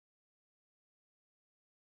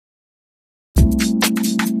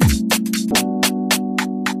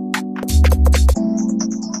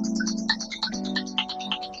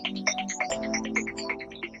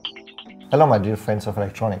Hello, my dear friends of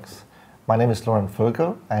electronics. My name is Laurent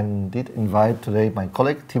Völker, and did invite today my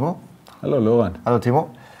colleague Timo. Hello, Laurent. Hello,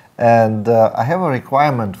 Timo. And I have a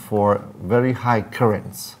requirement for very high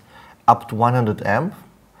currents, up to 100 amp.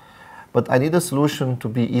 But I need a solution to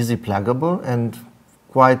be easy pluggable and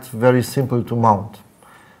quite very simple to mount.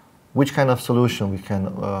 Which kind of solution we can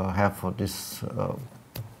have for this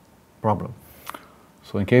problem?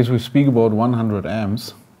 So in case we speak about 100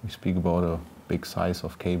 amps, we speak about a big size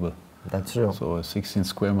of cable. That's true. So a 16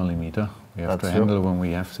 square millimeter we have That's to handle when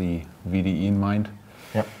we have the VDE in mind.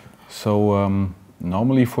 Yep. So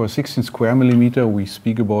normally for a 16 square millimeter we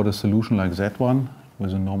speak about a solution like that one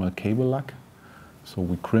with a normal cable lug. So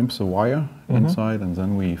we crimp the wire inside and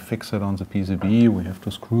then we fix it on the PCB. We have to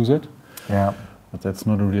screw it. Yeah. But that's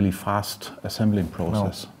not a really fast assembling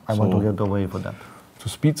process. No, I want to get away from that. To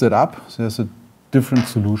speed that up, there's a different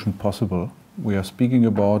solution possible. We are speaking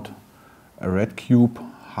about a REDCUBE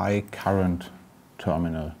high current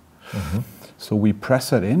terminal. So we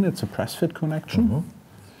press that in, it's a press fit connection.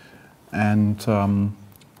 And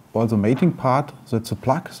well, the mating part, that's a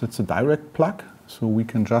plug, that's a direct plug. So we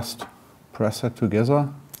can just press that together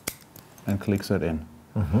and click that in.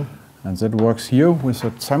 And that works here with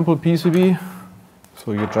a sample PCB.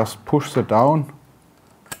 So you just push that down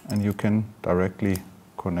and you can directly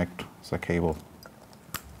connect the cable.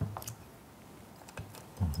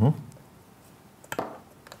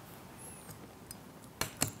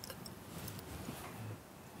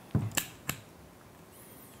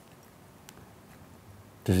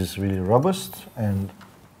 This is really robust and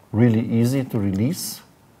really easy to release.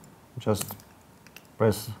 Just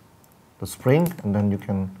press the spring and then you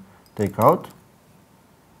can take out.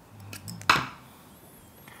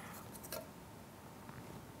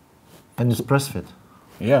 And it's press fit.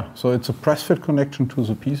 Yeah, so it's a press fit connection to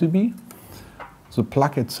the PCB. The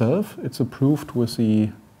plug itself, it's approved with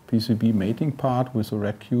the PCB mating part with the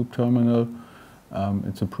REDCUBE terminal.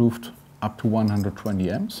 It's approved up to 120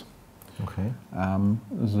 amps. Okay.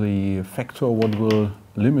 The factor what will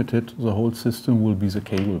limit it, the whole system, will be the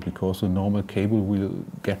cable, because the normal cable will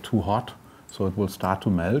get too hot, so it will start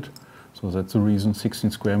to melt. So that's the reason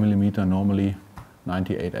 16 square millimeter, normally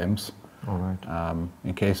 98 amps. All right.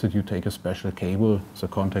 In case that you take a special cable, the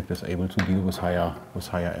contact is able to deal with higher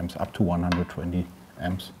amps, up to 120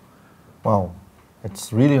 amps. Wow,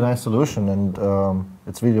 it's really a nice solution, and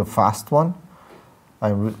it's really a fast one. I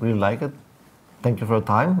really like it. Thank you for your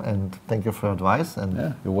time and thank you for your advice. And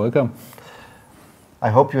yeah, you're welcome. I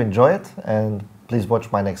hope you enjoy it, and please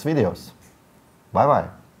watch my next videos. Bye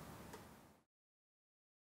bye.